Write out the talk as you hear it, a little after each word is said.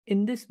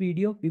In this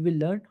video, we will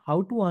learn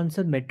how to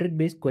answer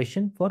metric-based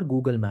question for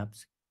Google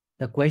Maps.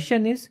 The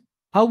question is,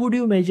 how would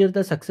you measure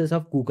the success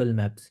of Google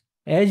Maps?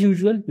 As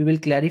usual, we will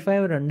clarify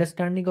our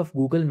understanding of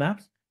Google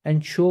Maps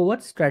and show our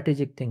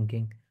strategic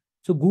thinking.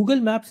 So Google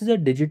Maps is a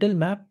digital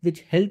map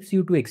which helps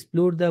you to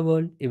explore the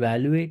world,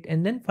 evaluate,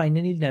 and then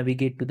finally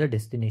navigate to the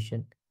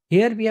destination.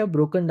 Here we have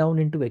broken down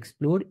into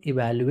explore,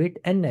 evaluate,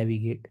 and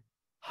navigate.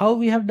 How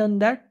we have done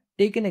that?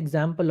 Take an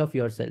example of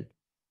yourself.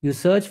 You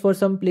search for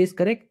some place,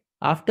 correct?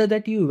 After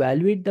that, you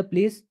evaluate the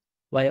place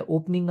via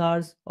opening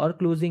hours or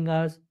closing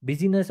hours,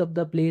 busyness of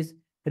the place,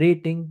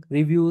 rating,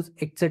 reviews,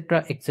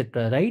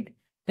 etc., right?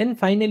 Then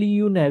finally,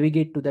 you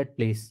navigate to that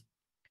place.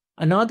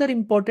 Another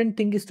important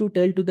thing is to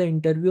tell to the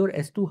interviewer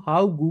as to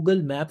how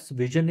Google Maps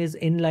vision is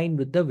in line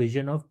with the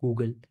vision of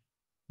Google.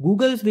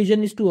 Google's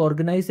vision is to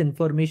organize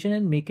information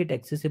and make it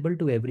accessible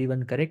to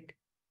everyone, correct?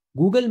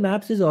 Google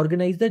Maps is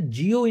organize the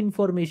geo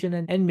information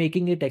and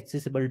making it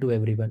accessible to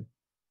everyone.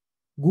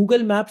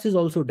 Google Maps is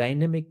also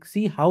dynamic.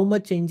 See how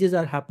much changes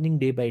are happening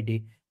day by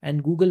day,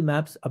 and Google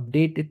Maps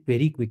update it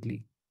very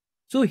quickly.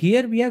 So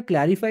here we have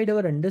clarified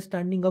our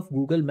understanding of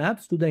Google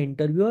Maps to the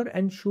interviewer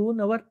and shown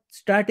our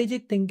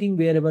strategic thinking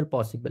wherever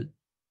possible.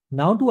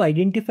 Now to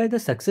identify the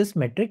success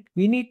metric,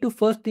 we need to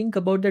first think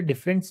about the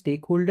different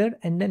stakeholder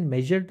and then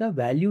measure the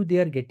value they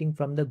are getting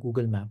from the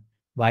Google Map.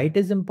 Why it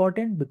is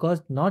important?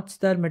 Because North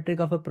Star metric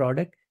of a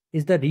product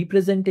is the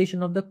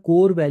representation of the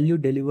core value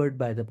delivered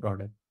by the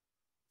product.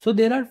 So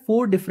there are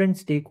four different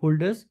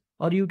stakeholders,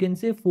 or you can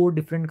say four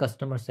different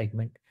customer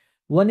segment.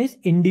 One is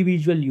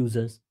individual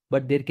users,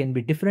 but there can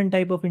be different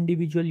type of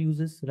individual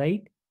users,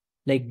 right?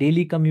 Like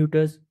daily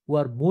commuters who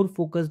are more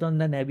focused on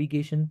the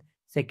navigation.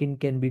 Second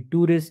can be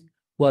tourists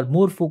who are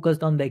more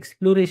focused on the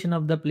exploration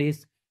of the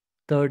place.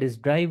 Third is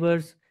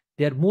drivers.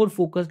 They are more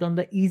focused on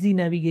the easy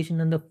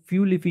navigation and the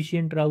fuel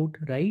efficient route,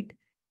 right?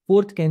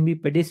 Fourth can be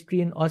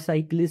pedestrian or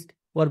cyclist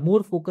who are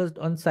more focused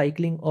on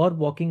cycling or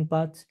walking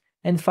paths.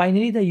 And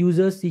finally, the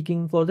users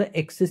seeking for the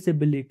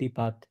accessibility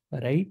path,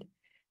 right?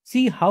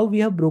 See how we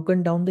have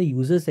broken down the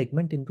user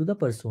segment into the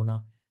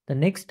persona. The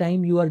next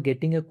time you are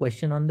getting a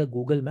question on the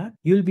Google Map,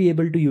 you'll be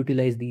able to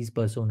utilize these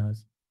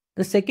personas.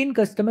 The second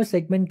customer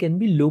segment can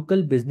be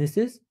local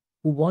businesses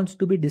who wants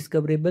to be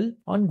discoverable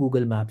on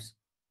Google Maps.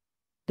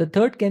 The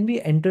third can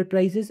be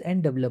enterprises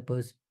and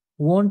developers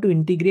who want to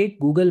integrate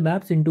Google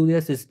Maps into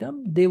their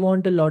system. They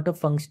want a lot of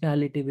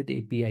functionality with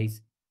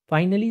APIs.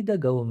 Finally, the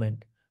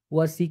government who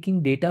are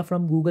seeking data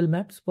from Google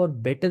Maps for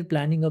better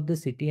planning of the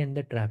city and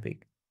the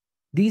traffic.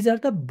 These are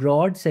the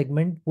broad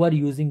segment who are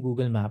using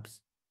Google Maps.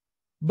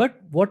 But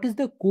what is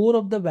the core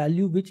of the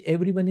value which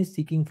everyone is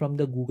seeking from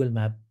the Google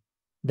Map?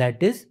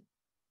 That is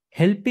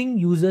helping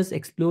users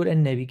explore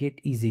and navigate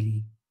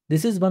easily.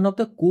 This is one of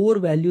the core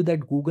value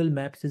that Google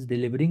Maps is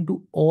delivering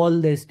to all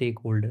their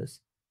stakeholders.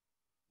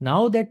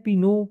 Now that we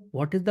know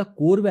what is the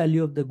core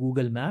value of the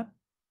Google Map,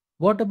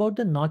 what about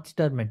the North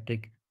Star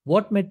metric?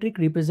 What metric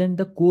represent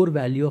the core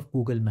value of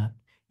Google Map?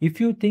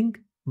 If you think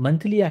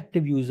monthly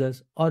active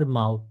users or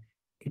MAU,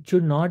 it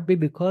should not be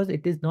because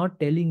it is not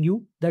telling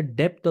you the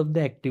depth of the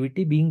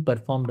activity being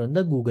performed on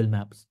the Google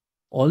Maps.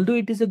 Although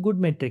it is a good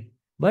metric,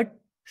 but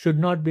should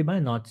not be my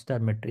North Star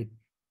metric.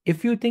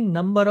 If you think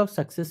number of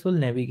successful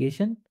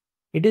navigation,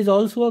 it is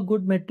also a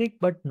good metric,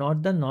 but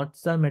not the North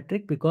Star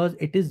metric because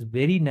it is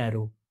very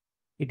narrow.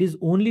 It is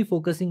only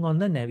focusing on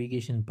the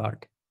navigation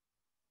part.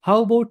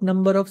 How about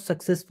number of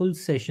successful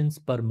sessions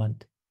per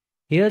month?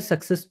 Here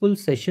successful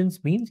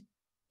sessions means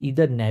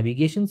either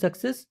navigation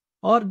success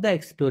or the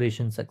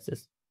exploration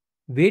success.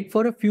 Wait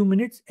for a few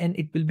minutes and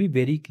it will be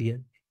very clear.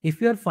 If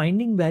you are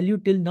finding value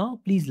till now,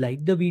 please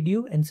like the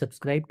video and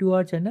subscribe to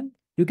our channel.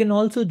 You can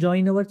also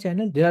join our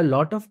channel. There are a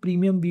lot of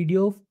premium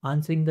videos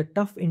answering the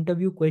tough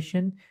interview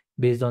question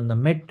based on the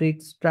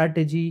metrics,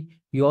 strategy.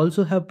 We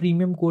also have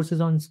premium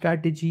courses on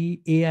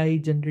strategy, AI,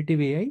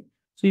 generative AI.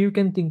 So you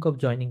can think of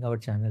joining our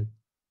channel.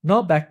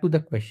 Now back to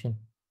the question.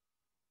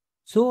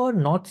 So our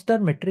North Star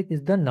metric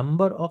is the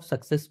number of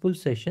successful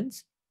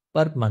sessions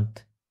per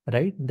month,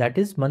 right? That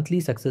is monthly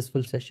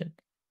successful session.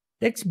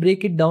 Let's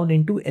break it down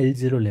into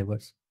L0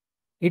 levels.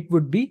 It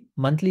would be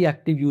monthly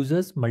active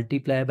users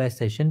multiplied by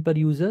session per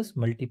users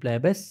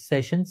multiplied by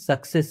session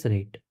success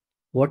rate.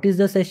 What is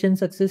the session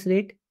success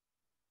rate?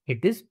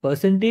 It is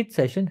percentage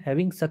session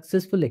having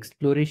successful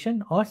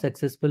exploration or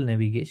successful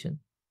navigation.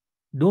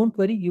 Don't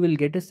worry, you will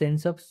get a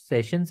sense of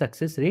session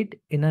success rate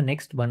in the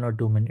next 1 or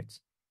 2 minutes.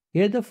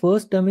 Here the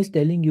first term is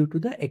telling you to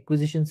the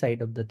acquisition side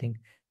of the thing.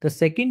 The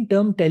second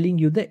term telling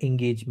you the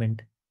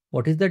engagement.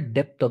 What is the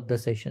depth of the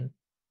session?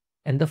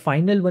 And the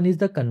final one is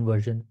the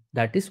conversion.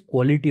 That is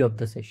quality of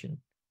the session.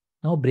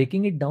 Now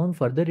breaking it down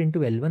further into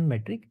L1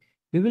 metric,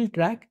 we will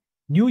track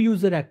new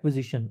user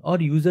acquisition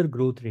or user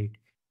growth rate,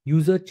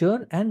 user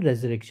churn and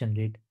resurrection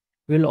rate.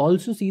 We will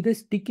also see the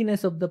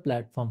stickiness of the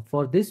platform.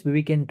 For this,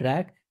 we can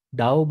track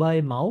DAO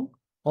by MAU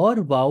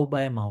or WOW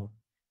by MAU.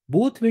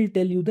 Both will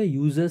tell you the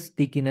user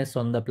stickiness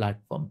on the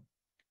platform.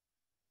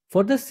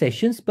 For the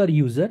sessions per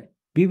user,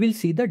 we will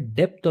see the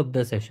depth of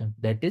the session.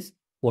 That is,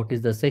 what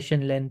is the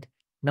session length,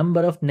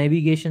 number of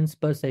navigations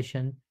per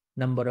session,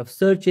 number of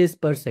searches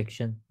per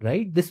section,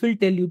 right? This will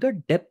tell you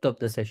the depth of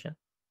the session.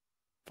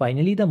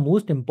 Finally, the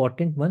most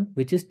important one,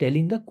 which is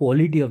telling the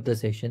quality of the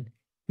session.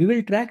 We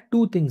will track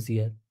two things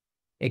here: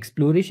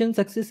 exploration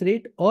success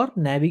rate or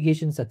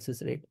navigation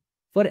success rate.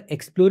 For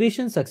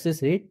exploration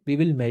success rate, we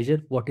will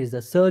measure what is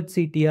the search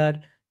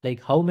CTR,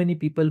 like how many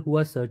people who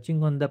are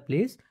searching on the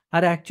place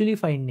are actually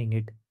finding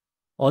it.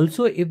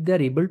 Also, if they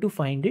are able to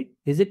find it,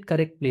 is it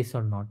correct place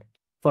or not?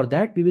 For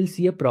that, we will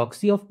see a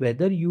proxy of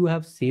whether you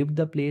have saved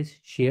the place,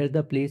 shared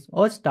the place,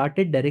 or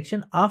started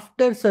direction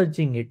after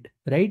searching it,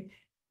 right?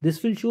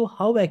 This will show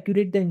how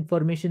accurate the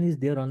information is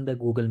there on the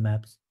Google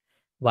Maps.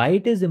 Why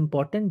it is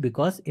important?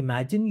 Because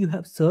imagine you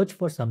have searched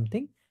for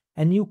something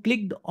and you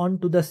clicked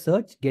onto the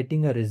search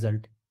getting a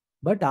result.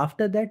 But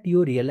after that,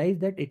 you realize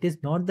that it is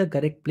not the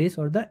correct place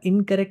or the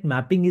incorrect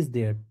mapping is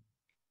there.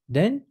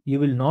 Then you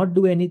will not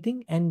do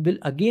anything and will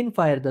again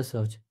fire the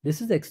search. This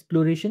is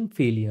exploration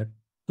failure.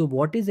 So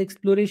what is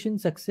exploration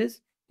success?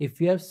 If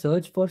you have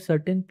searched for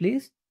certain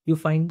place, you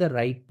find the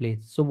right place.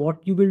 So what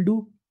you will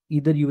do?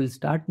 Either you will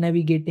start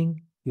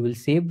navigating, you will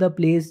save the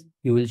place,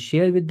 you will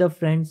share with the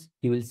friends,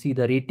 you will see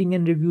the rating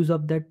and reviews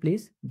of that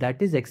place.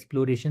 That is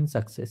exploration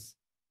success.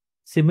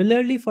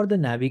 Similarly, for the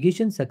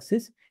navigation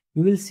success,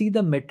 you will see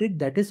the metric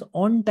that is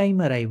on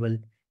time arrival.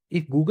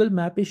 If Google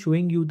Map is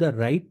showing you the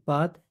right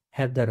path,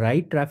 have the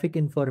right traffic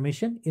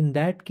information, in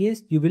that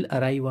case, you will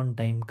arrive on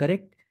time,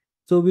 correct?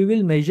 So we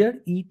will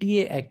measure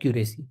ETA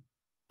accuracy.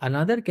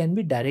 Another can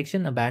be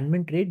direction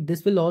abandonment rate.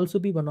 This will also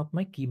be one of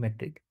my key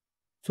metric.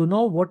 So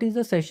now what is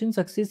the session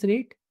success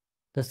rate?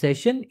 The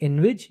session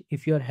in which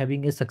if you are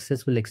having a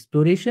successful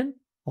exploration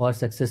or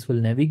successful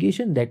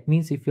navigation, that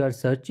means if you are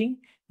searching,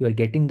 you are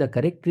getting the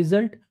correct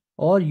result,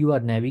 or you are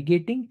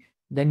navigating,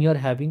 then you are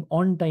having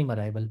on time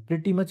arrival,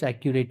 pretty much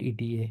accurate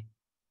ETA.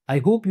 I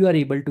hope you are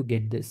able to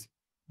get this.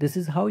 This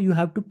is how you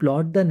have to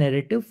plot the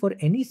narrative for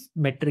any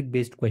metric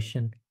based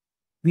question.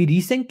 We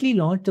recently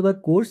launched our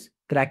course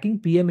Cracking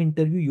PM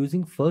Interview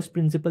using First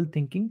Principle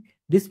Thinking.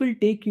 This will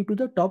take you to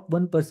the top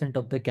 1%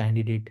 of the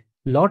candidate.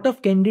 Lot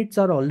of candidates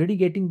are already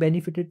getting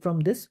benefited from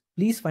this.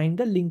 Please find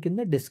the link in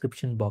the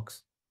description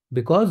box.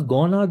 Because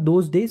gone are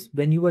those days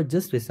when you were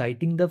just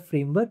reciting the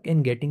framework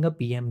and getting a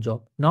PM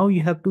job. Now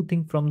you have to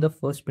think from the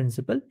first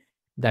principle.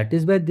 That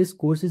is why this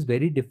course is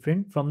very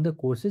different from the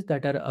courses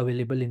that are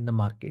available in the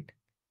market.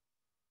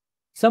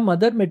 Some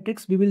other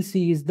metrics we will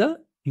see is the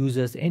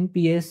users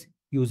NPS,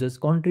 users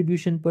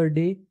contribution per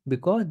day,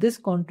 because this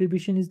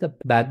contribution is the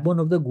backbone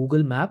of the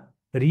Google Map,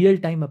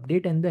 real-time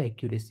update and the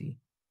accuracy.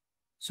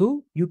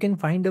 So you can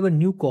find our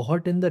new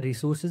cohort in the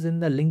resources in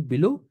the link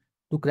below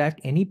to crack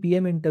any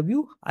PM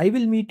interview. I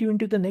will meet you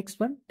into the next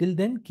one. Till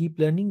then, keep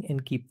learning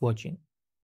and keep watching.